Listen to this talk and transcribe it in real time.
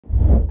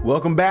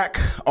Welcome back,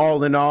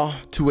 all in all,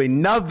 to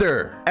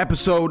another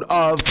episode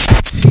of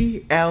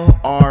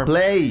TLR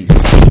Plays.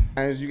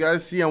 As you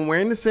guys see, I'm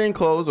wearing the same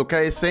clothes,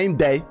 okay? Same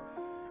day,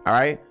 all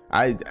right?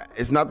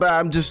 It's not that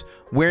I'm just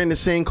wearing the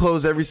same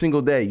clothes every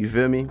single day, you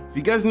feel me? If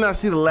you guys did not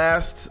see the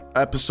last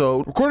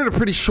episode, recorded a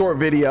pretty short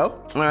video,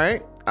 all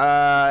right?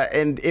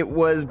 And it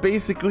was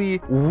basically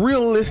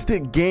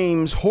realistic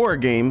games, horror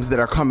games that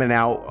are coming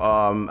out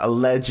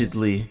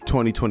allegedly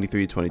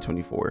 2023,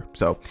 2024.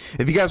 So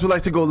if you guys would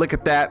like to go look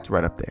at that, it's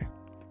right up there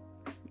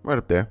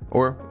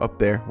or up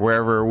there,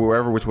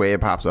 wherever which way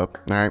it pops up.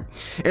 All right,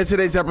 in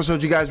today's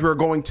episode, you guys, we're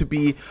going to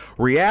be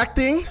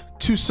reacting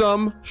to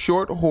some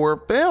short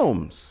horror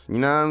films. You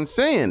know what I'm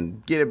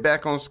saying? Get it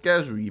back on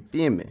schedule, you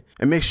feel me?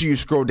 And make sure you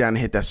scroll down and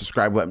hit that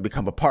subscribe button,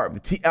 become a part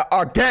of the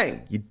TLR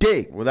gang, you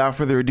dig? Without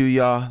further ado,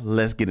 y'all,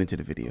 let's get into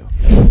the video.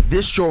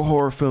 This short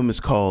horror film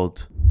is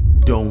called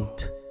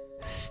Don't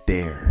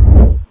Stare.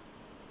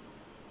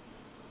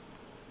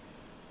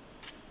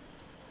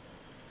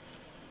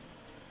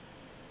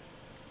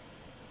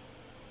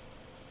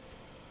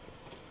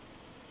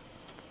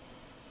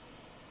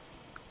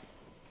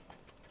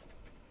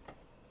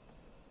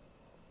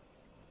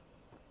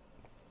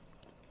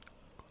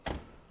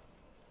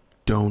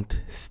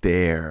 Don't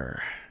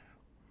stare.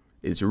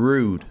 It's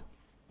rude.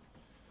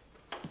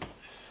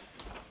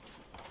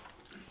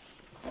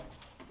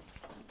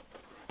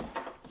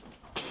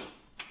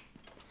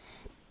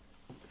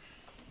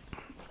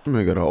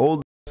 I got an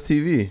old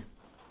TV.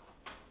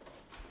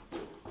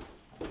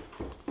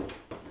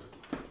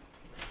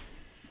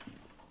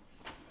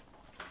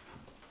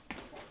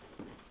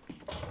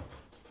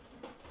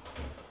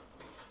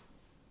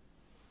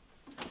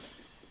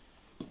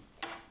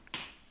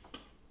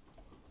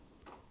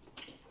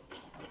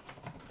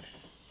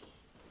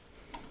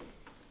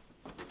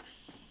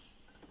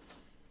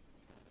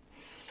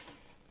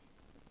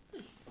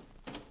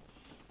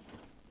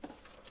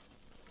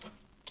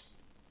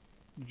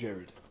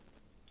 Jared,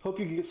 hope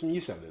you can get some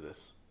use out of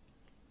this,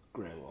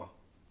 Grandma.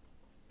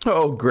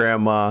 Oh,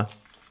 Grandma.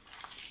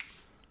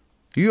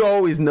 You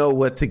always know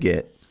what to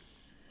get.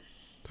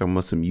 Talking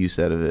about some use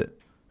out of it.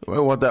 I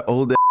want that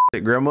old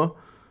shit, Grandma.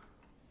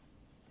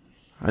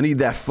 I need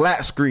that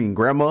flat screen,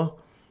 Grandma.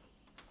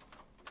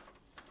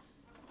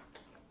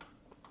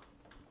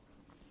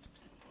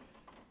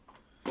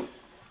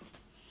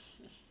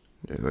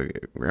 It's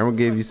like, Grandma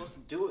gave you. What am I supposed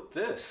to do with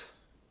this?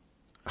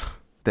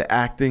 The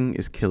acting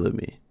is killing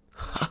me.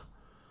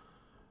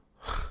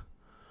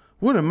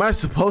 What am I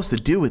supposed to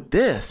do with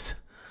this?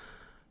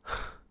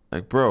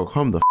 Like, bro,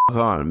 come the fuck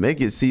on. Make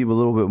it seem a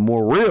little bit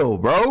more real,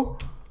 bro.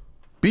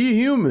 Be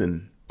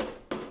human.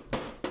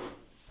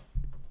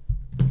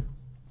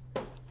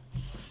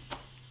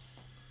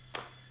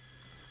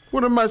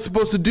 What am I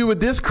supposed to do with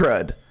this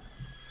crud?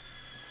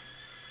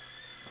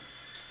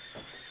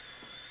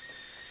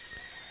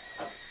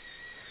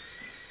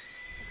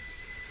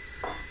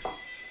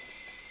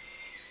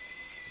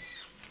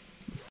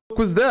 What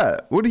was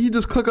that? What did he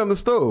just click on the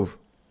stove?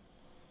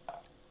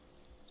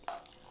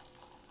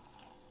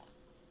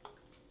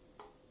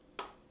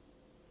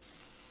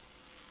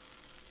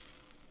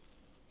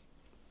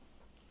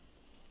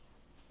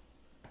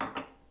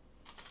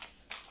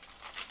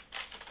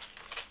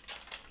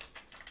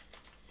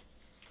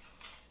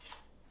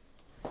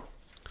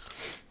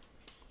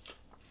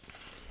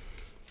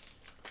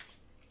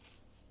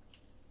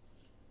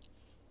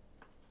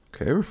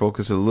 Okay, we're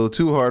focusing a little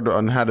too hard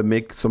on how to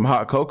make some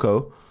hot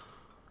cocoa.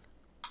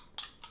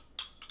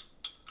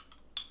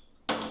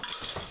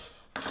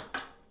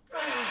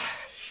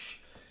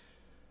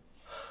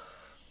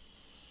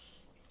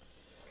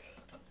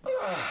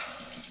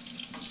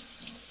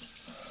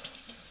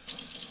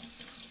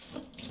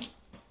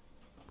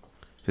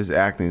 His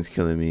acting's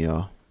killing me,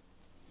 y'all.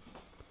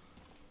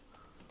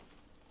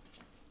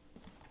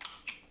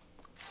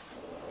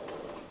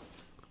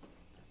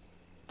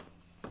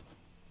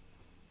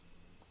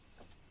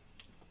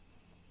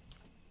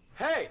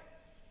 Hey!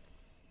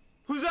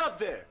 Who's out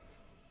there?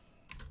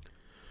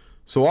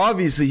 So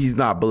obviously he's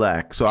not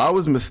black. So I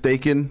was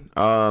mistaken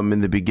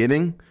in the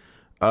beginning.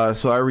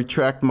 So I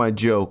retract my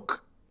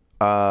joke.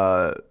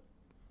 This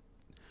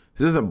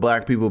isn't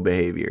black people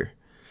behavior.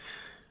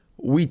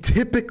 We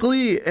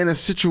typically, in a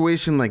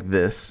situation like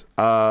this,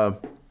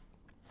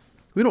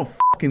 we don't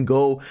fucking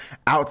go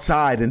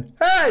outside and,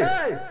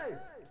 hey!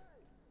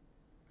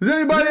 Is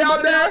anybody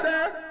out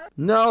there?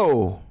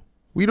 No,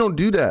 we don't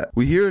do that.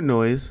 We hear a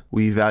noise,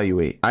 we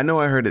evaluate. I know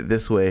I heard it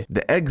this way.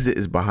 The exit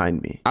is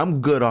behind me.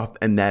 I'm good off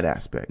in that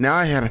aspect. Now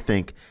I had to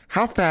think,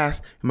 how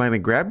fast am I gonna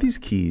grab these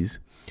keys,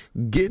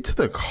 get to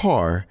the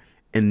car,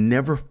 and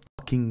never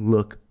fucking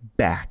look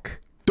back?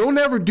 Don't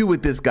ever do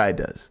what this guy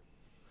does.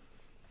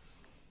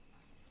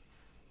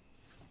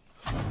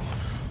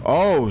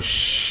 Oh,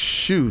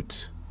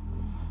 shoot.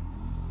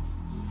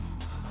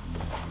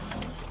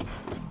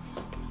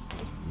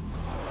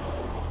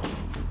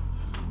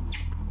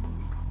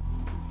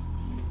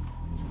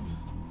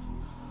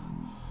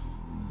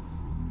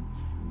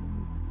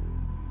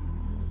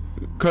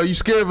 Cause you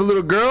scared of a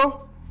little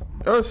girl?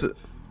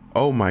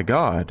 Oh my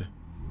God.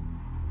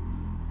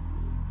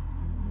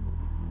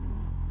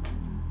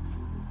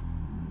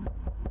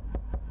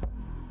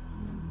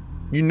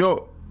 You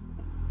know,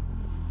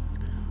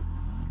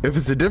 if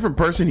it's a different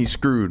person, he's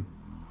screwed.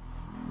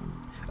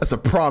 That's a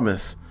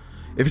promise.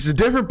 If it's a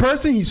different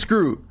person, he's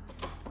screwed.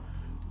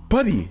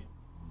 Buddy.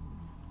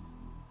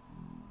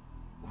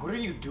 What are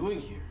you doing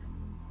here?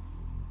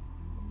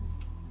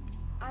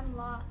 I'm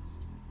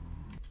lost.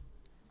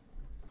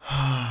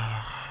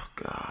 Oh,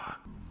 God.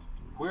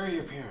 Where are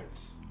your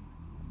parents?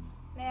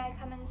 May I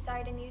come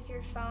inside and use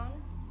your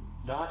phone?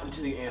 Not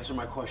until you answer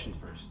my question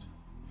first.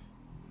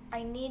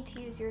 I need to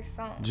use your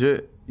phone.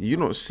 You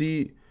don't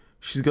see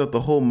she's got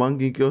the whole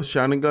monkey kill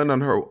shining gun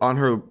on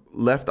her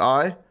left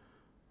eye?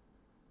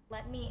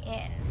 Let me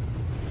in.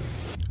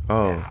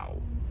 Oh.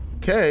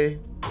 Okay.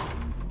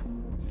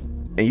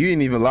 And you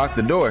didn't even lock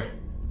the door.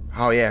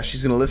 Oh yeah,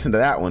 she's gonna listen to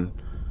that one.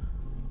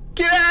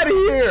 Get out of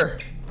here!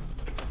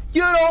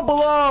 You don't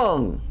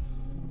belong!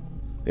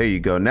 There you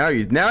go. Now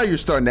you're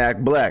starting to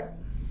act black.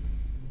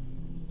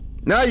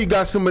 Now you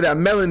got some of that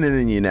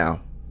melanin in you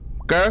now.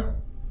 Okay?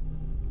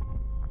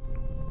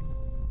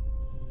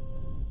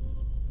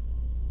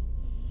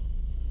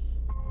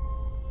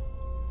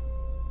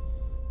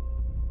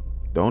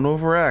 Don't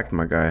overact,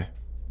 my guy.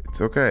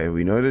 It's okay.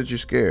 We know that you're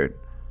scared.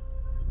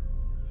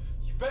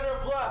 You better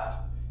have left.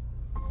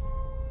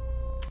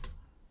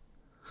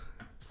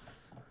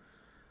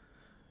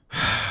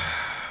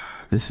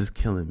 This is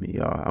killing me,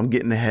 y'all. I'm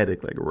getting a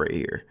headache like right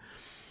here.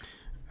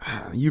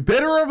 You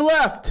better have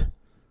left.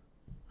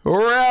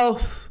 Or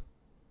else.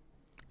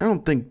 I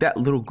don't think that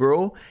little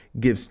girl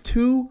gives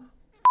two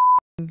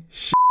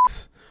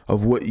shits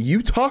of what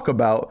you talk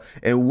about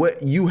and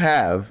what you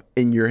have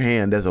in your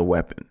hand as a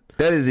weapon.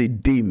 That is a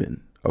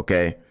demon,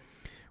 okay?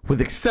 With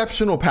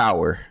exceptional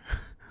power.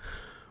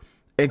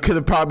 And could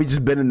have probably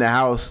just been in the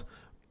house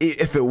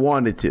if it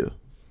wanted to.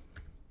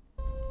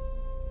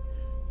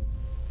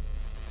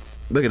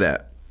 Look at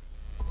that.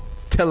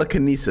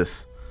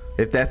 Telekinesis.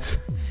 If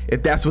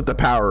that's what the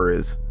power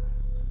is.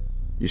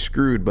 You're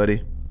screwed,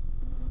 buddy.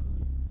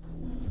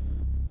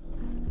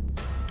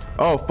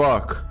 Oh,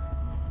 fuck.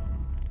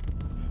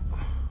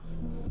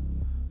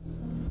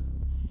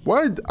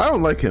 Why? I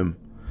don't like him.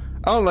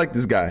 I don't like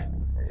this guy.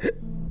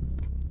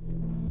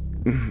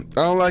 I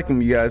don't like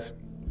him, you guys.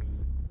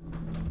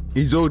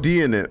 He's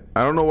ODing it.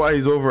 I don't know why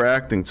he's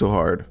overacting so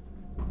hard.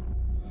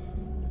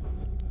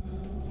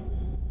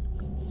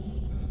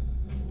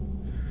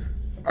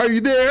 Are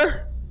you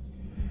there?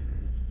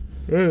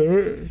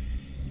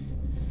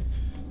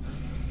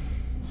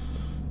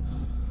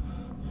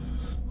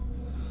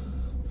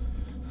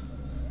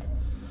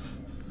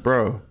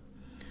 Bro.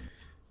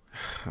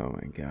 Oh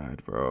my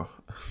God, bro.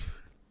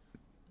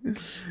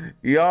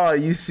 Y'all,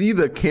 you see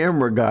the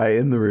camera guy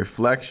in the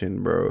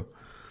reflection, bro.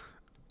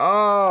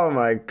 Oh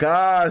my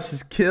gosh,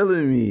 it's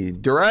killing me.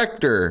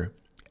 Director,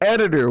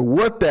 editor,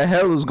 what the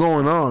hell is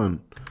going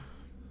on?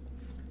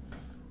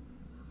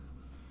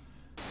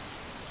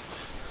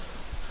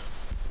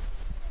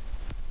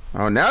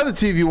 Oh, now the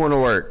TV want to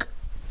work.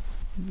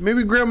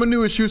 Maybe Grandma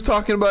knew what she was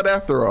talking about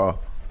after all.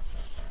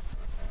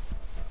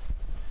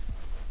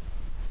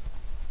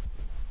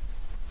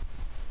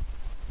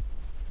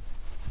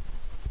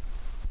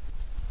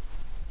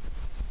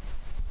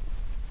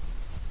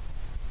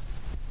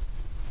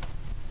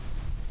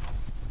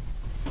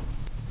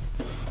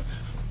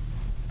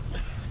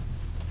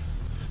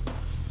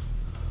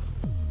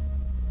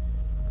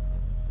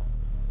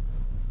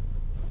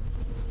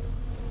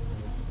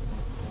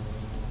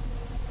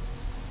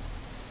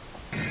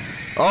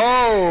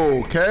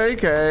 Oh,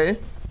 okay.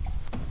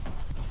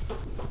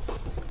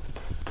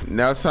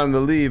 Now it's time to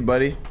leave,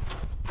 buddy.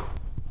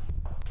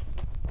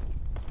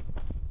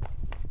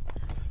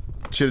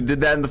 Should have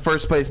did that in the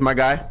first place, my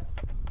guy.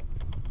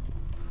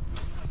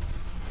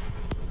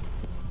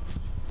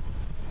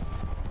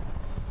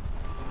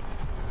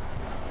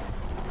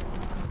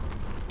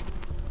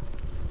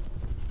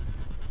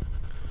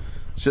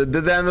 Should have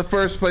did that in the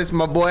first place,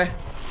 my boy.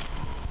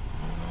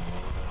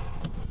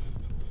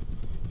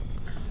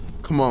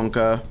 Come on,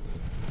 cuz.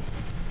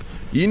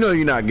 You know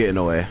you're not getting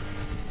away.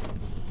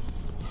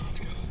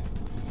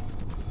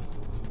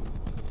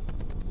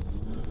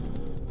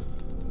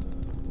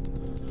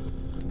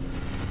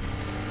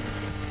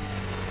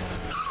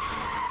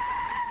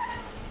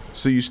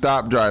 So you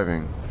stop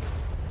driving.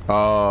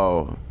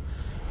 Oh.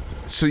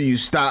 So you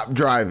stop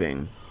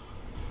driving.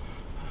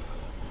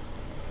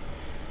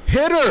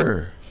 Hit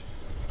her!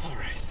 All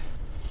right.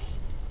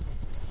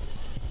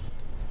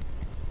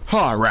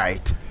 All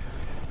right.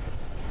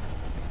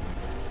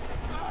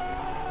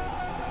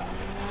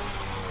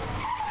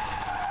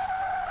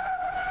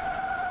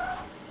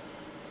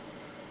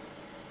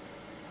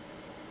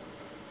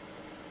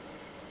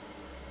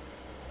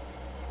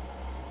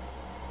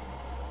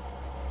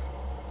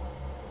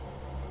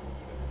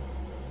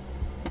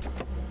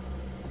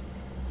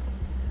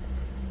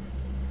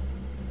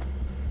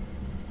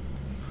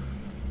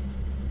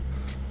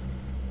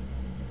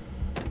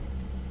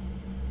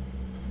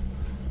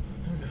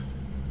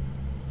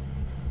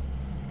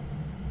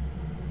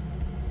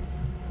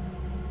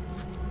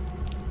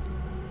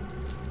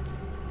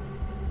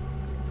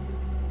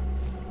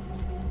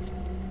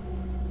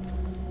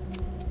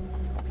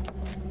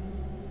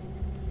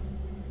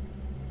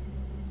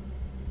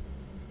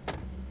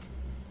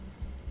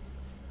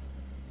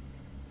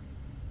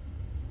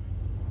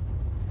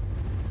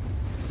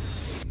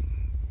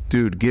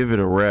 Dude, give it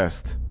a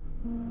rest.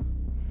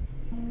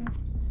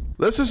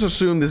 Let's just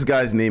assume this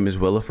guy's name is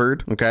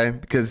Williford, okay?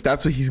 Because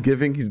that's what he's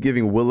giving. He's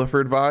giving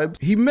Williford vibes.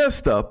 He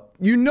messed up.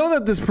 You know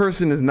that this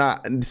person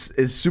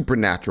is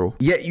supernatural,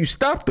 yet you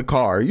stopped the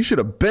car. You should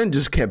have been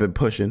just kept it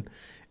pushing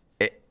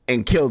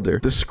and killed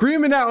her. The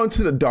screaming out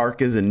into the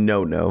dark is a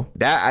no-no.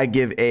 That I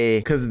give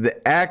because of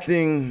the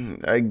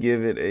acting, I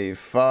give it a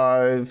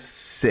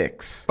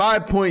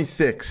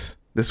 5.6.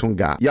 This one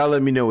got. Y'all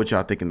let me know what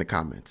y'all think in the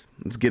comments.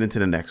 Let's get into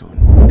the next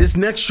one. This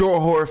next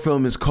short horror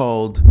film is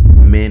called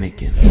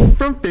Mannequin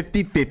from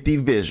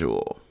 50/50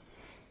 Visual.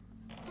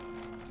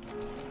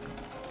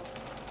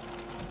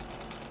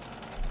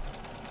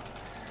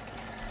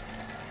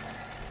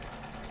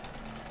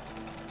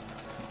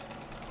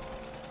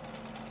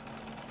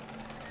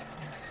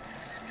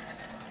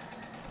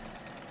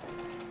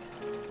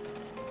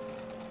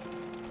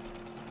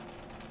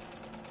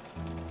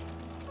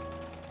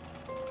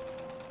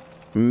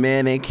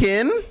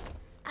 Mannequin.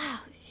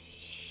 Oh,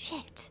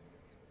 shit.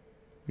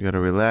 You gotta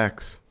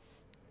relax.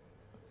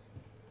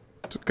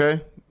 It's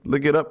okay.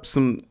 Look it up.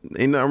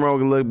 Ain't nothing wrong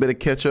with a little bit of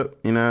ketchup.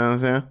 You know what I'm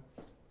saying?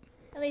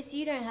 At least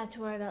you don't have to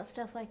worry about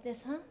stuff like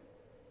this, huh?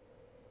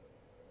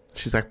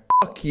 She's like,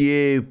 fuck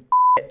you,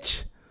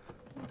 bitch.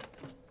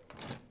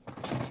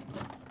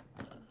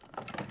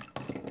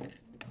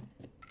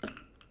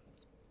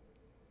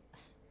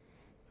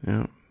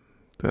 Yeah.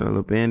 Got a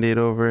little band-aid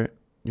over it.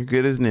 You're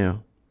good as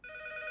new.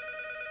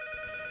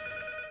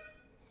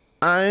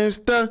 I'm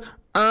stuck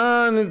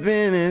on the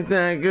finish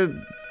line 'cause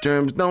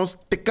germs don't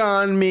stick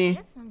on me.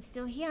 Yes, I'm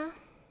still here.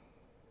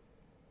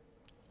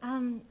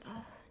 No,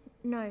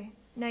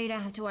 you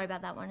don't have to worry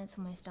about that one. It's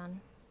almost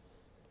done.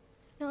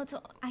 No,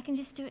 I can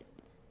just do it.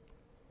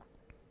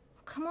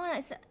 Come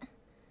on,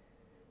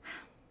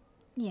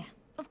 yeah,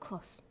 of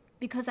course.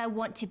 Because I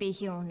want to be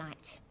here all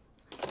night.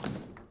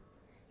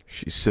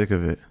 She's sick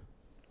of it.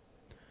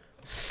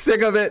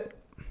 Sick of it.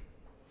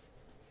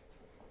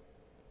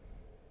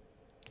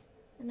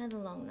 Another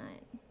long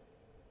night.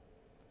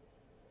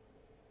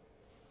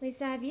 At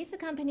least I have you for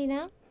company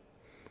now.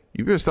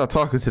 You better stop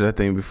talking to that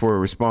thing before it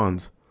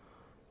responds.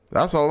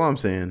 That's all I'm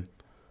saying.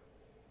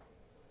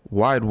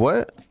 Wide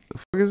what? The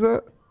fuck is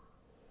that?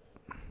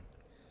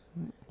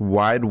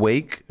 Wide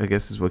wake? I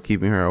guess is what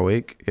keeping her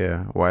awake.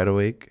 Yeah, wide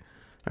awake.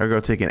 That girl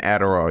taking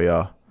Adderall,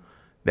 y'all.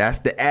 That's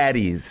the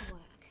Addies.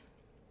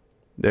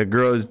 That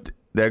girl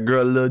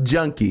a little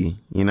junkie.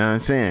 You know what I'm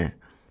saying?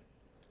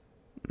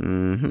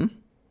 Mm-hmm.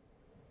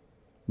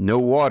 No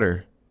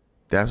water.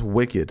 That's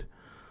wicked.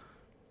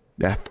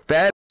 That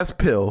fat ass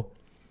pill,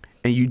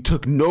 and you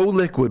took no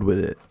liquid with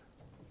it.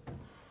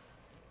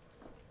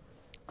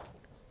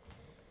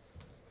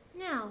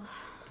 Now,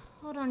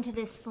 hold on to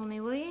this for me,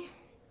 will you?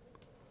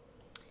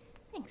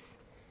 Thanks.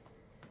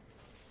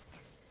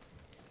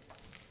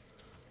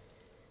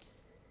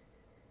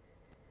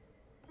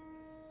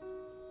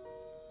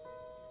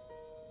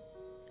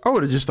 I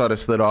would have just thought it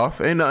slid off.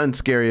 Ain't nothing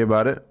scary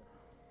about it.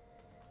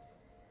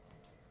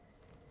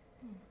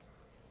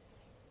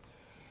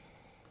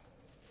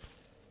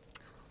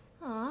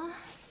 Aw,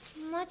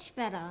 much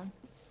better.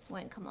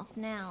 Won't come off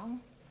now.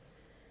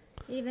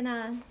 Even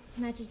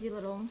matches your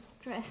little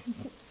dress.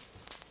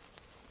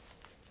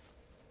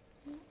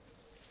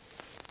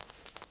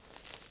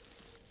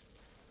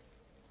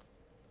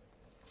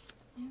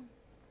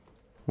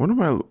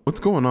 What's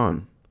going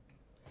on?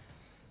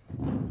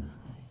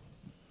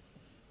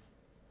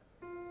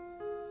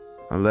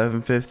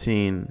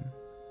 $11:15.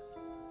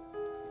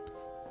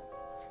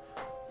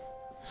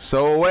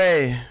 So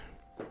away.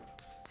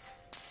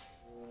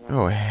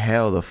 Oh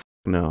hell the f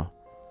no.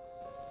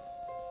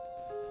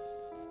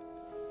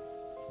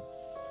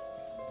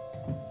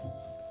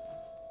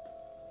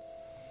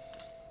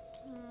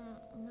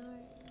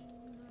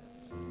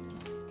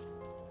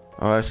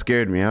 Oh, that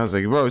scared me. I was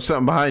like, bro, there's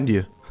something behind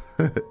you.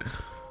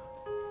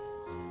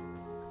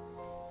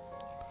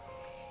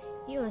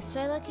 You are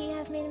so lucky you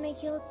have me to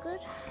make you look good.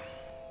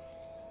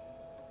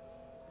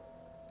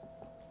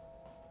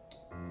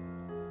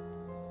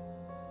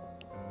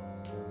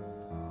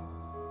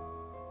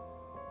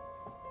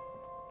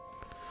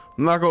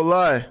 I'm not gonna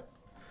lie.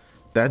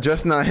 That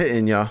just not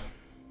hitting, y'all.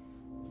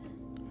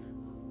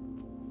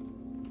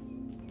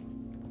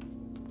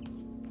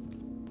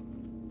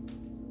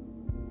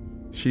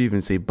 Should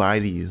even say bye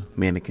to you,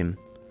 mannequin.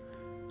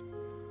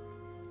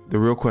 The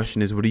real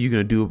question is, what are you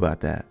gonna do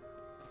about that?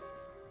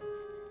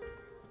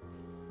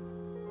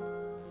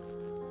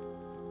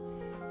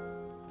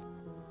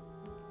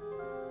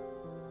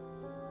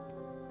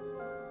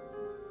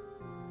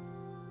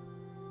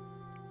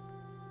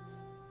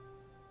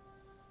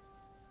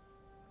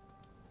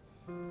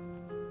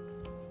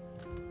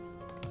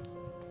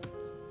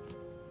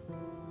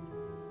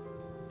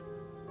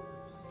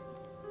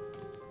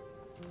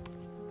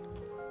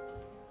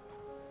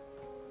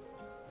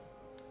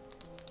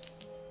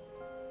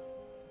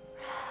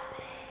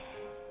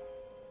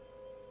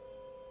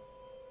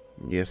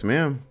 Yes,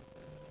 ma'am.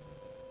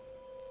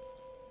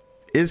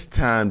 It's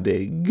time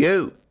to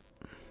go.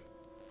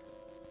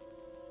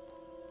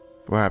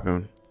 What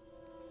happened?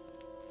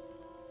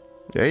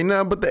 Ain't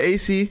nothing but the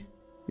AC.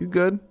 You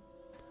good?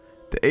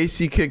 The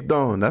AC kicked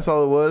on. That's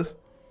all it was.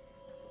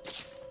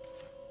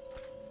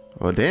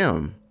 Oh,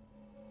 damn.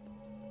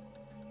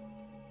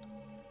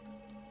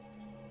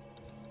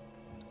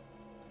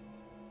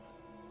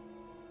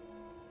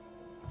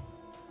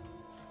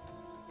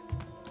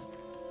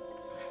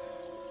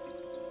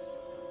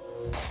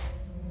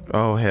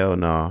 Oh, hell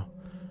no.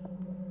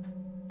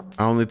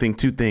 I only think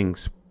two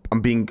things.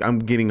 I'm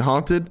getting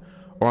haunted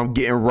or I'm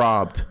getting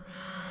robbed.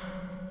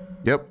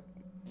 Yep.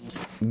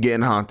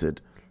 Getting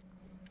haunted.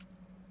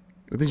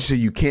 I think you said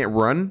you can't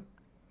run.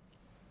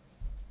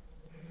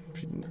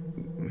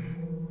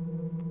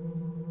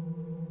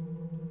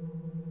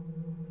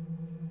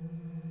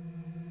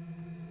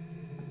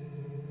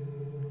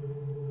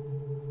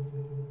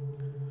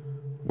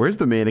 Where's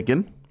the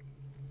mannequin?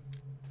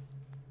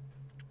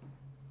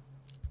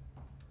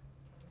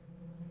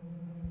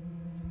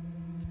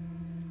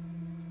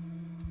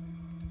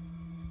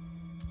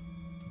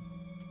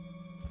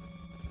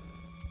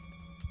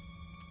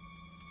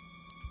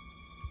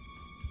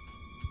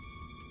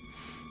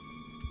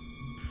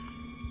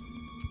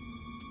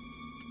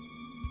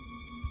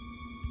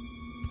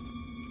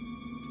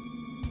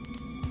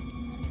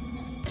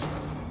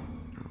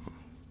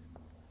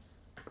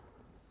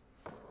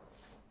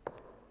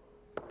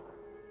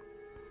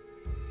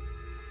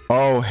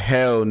 Oh,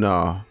 hell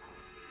no.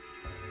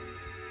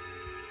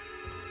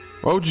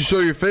 Why would you show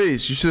your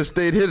face? You should have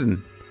stayed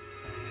hidden.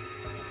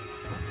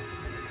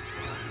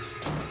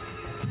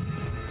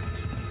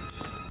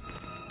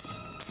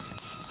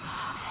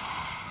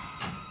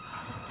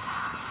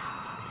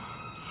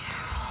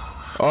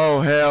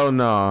 Oh, hell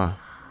no.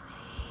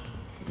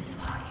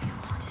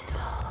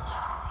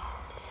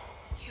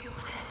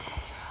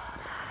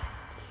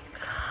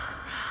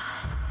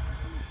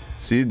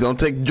 See, don't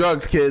take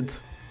drugs,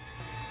 kids.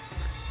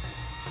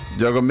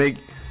 Y'all gonna make.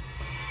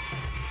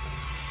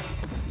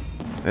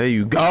 There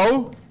you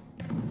go.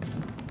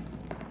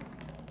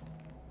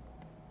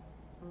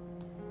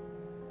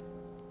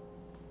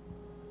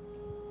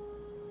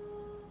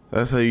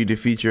 That's how you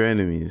defeat your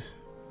enemies.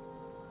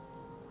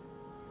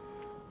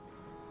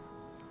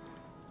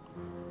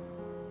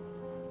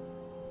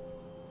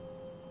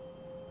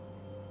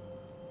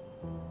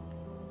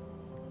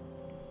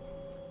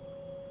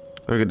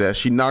 Look at that.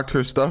 She knocked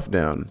her stuff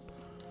down.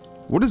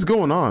 What is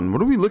going on?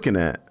 What are we looking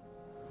at?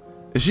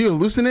 Is she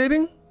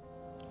hallucinating?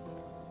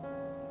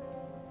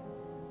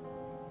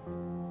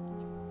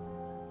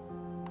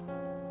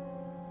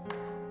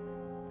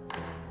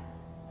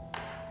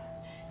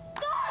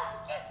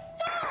 Stop! Just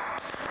stop!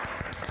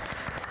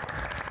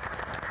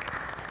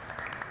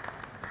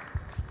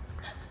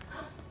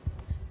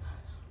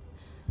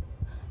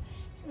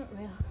 It's not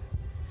real.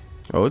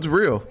 Oh, it's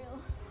real.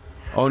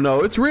 Oh no,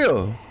 it's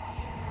real.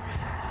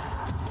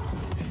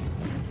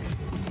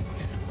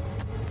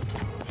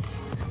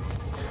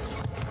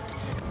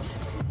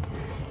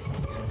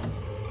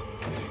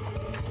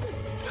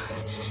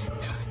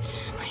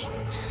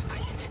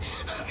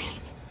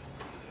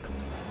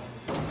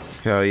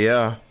 Hell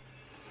yeah.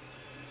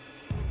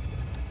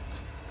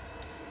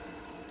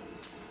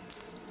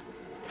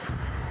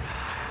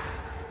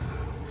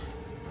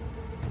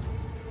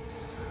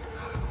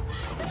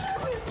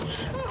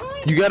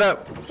 You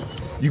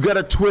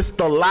gotta twist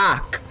the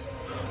lock.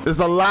 There's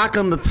a lock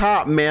on the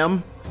top,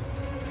 ma'am.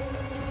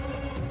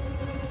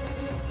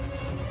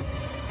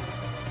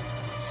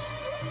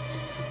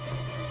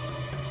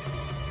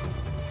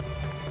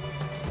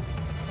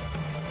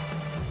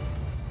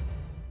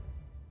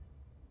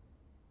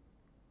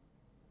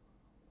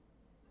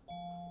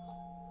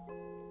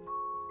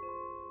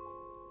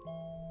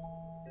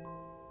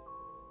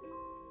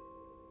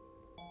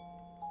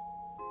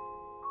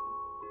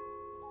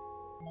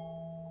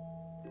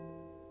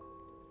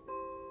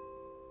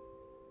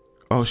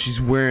 Oh,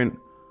 she's wearing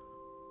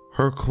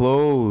her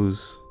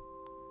clothes.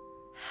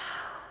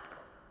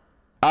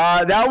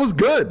 That was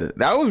good.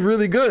 That was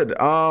really good.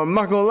 I'm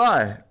not gonna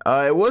lie.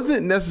 It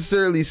wasn't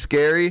necessarily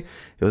scary.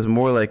 It was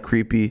more like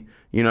creepy.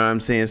 You know what I'm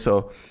saying?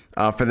 So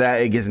for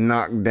that, it gets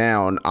knocked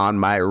down on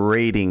my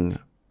rating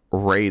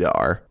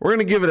radar. We're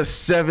gonna give it a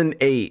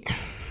 7.8.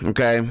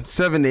 Okay,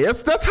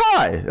 7.8. That's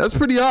high. That's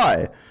pretty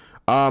high.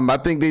 I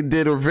think they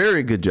did a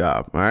very good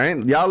job. All right,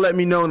 y'all let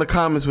me know in the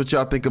comments what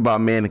y'all think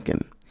about Mannequin.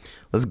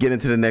 Let's get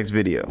into the next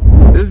video.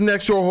 This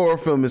next short horror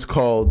film is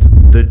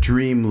called The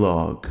Dream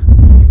Log.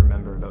 We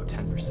remember about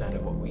 10%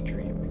 of what we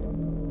dream.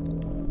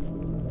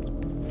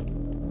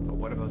 But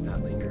what about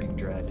that lingering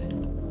dread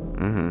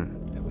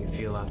that we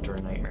feel after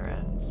a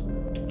nightmare ends?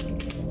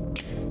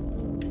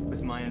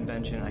 With my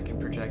invention, I can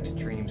project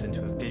dreams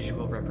into a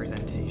visual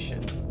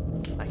representation.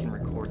 I can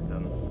record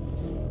them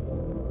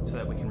so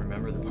that we can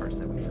remember the parts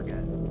that we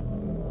forget.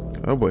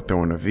 Oh boy,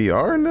 throwing a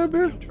VR in that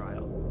bit?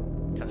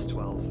 Trial. Test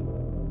 12.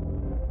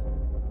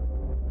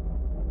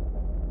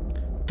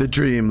 The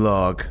Dream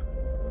Log.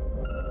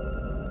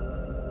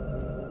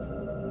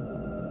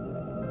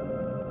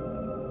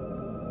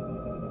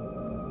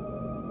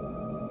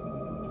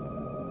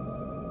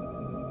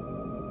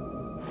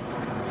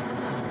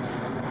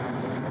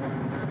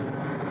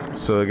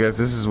 So I guess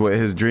this is what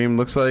his dream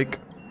looks like.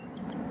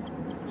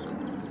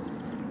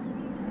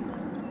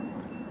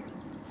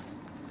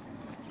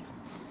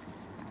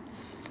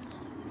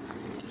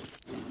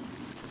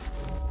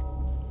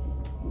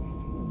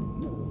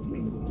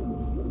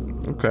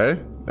 Okay,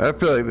 I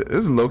feel like this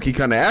is low-key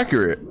kind of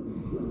accurate.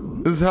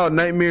 This is how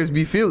nightmares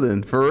be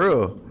feeling, for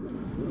real.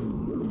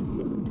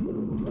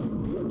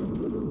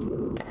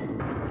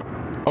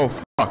 Oh,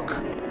 fuck.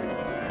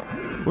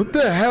 What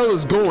the hell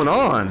is going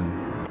on?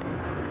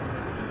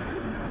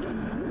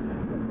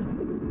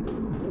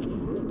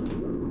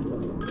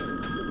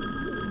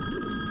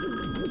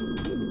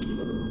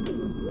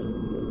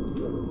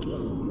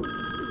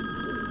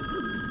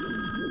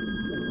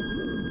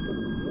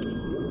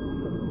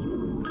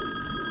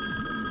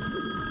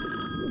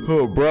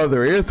 Oh,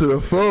 brother, answer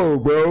the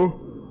phone, bro.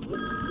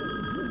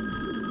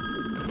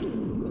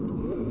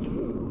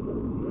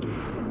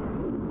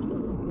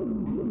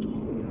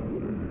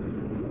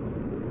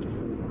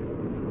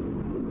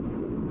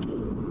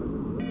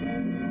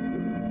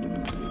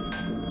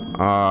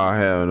 Ah,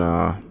 hell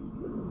nah.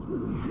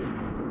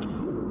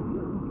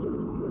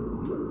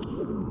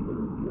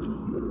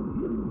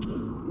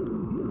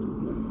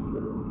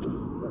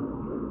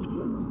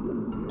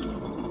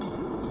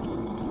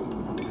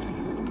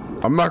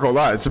 I'm not gonna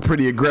lie, it's a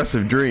pretty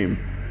aggressive dream.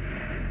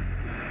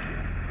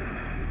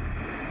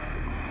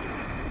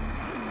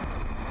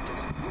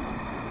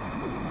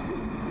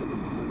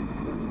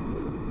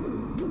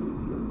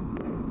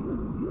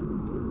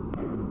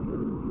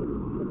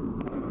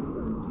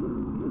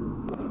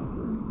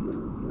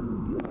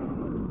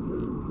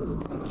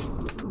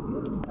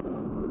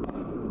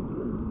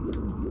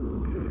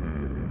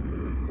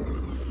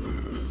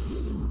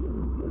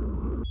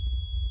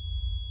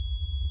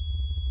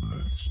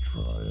 Let's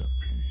try a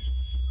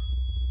piece.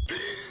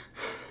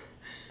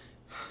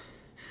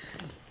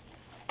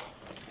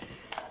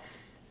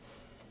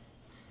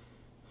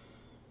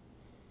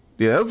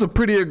 Yeah, that was a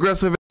pretty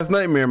aggressive ass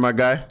nightmare, my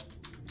guy.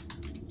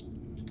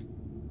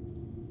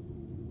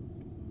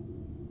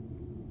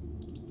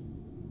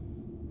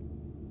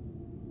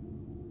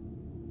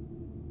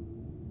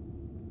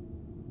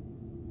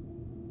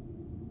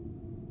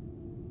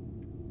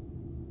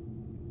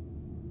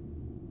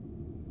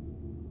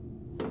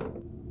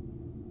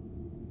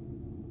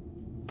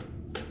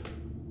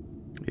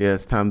 Yeah,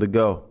 it's time to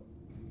go.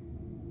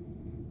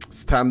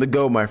 It's time to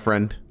go, my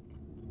friend.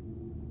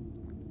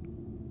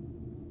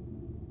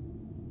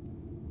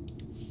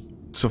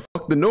 So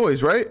fuck the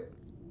noise, right?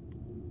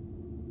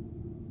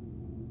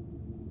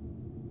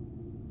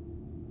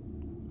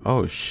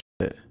 Oh shit.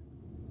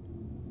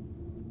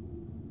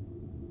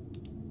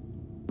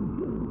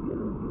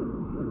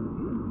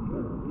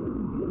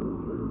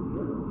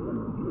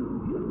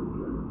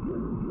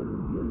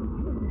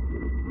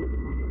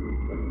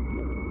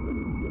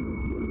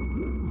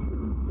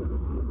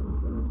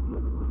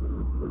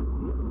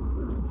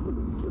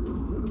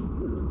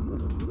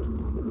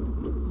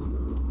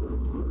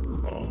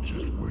 I'll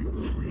just wait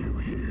for you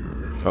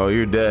here. Oh,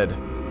 you're dead.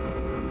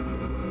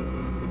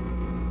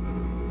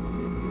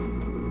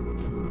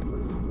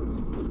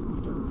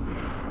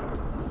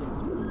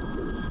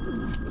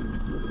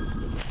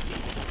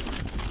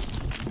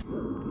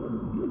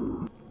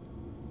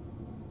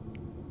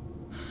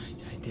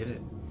 I did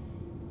it.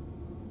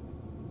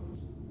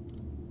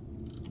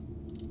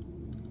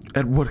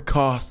 At what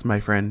cost, my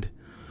friend?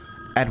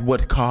 At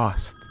what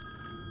cost?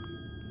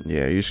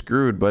 Yeah, you're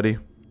screwed, buddy.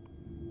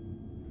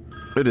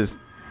 It is.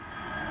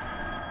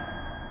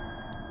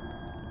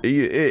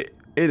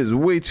 It is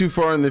way too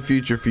far in the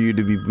future for you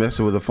to be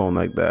messing with a phone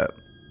like that.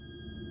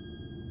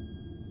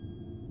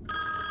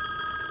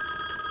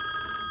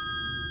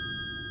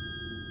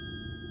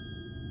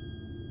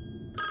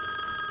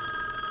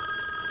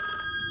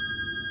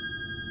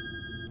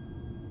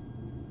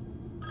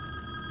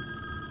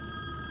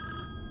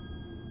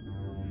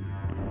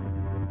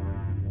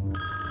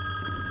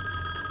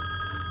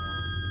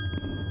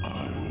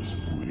 I was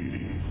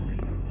waiting for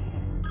you.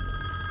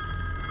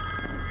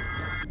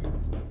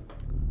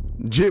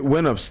 Jit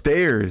went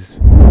upstairs.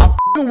 I'm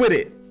f***ing with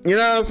it. You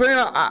know what I'm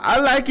saying? I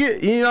like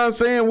it. You know what I'm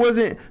saying? It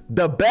wasn't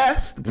the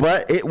best,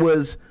 but it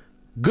was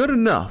good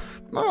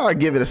enough. Oh, I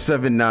give it a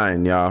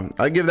 7.9, y'all.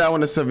 I give that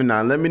one a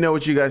 7.9. Let me know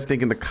what you guys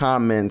think in the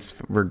comments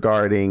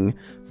regarding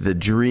the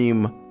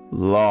dream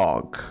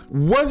log.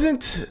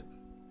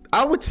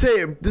 I would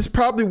say this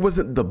probably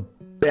wasn't the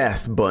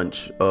best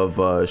bunch of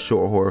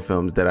short horror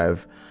films that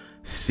I've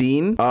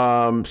seen.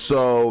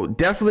 So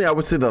definitely I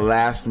would say the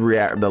last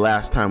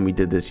time we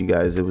did this, you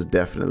guys, it was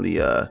definitely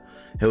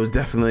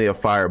a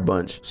fire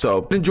bunch. So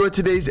if you enjoyed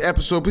today's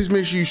episode, please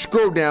make sure you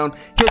scroll down,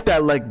 hit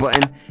that like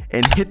button,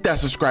 and hit that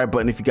subscribe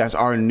button if you guys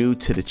are new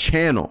to the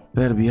channel.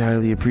 That'll be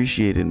highly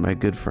appreciated, my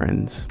good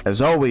friends.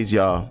 As always,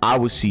 y'all, I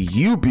will see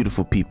you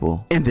beautiful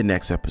people in the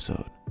next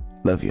episode.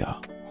 Love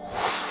y'all.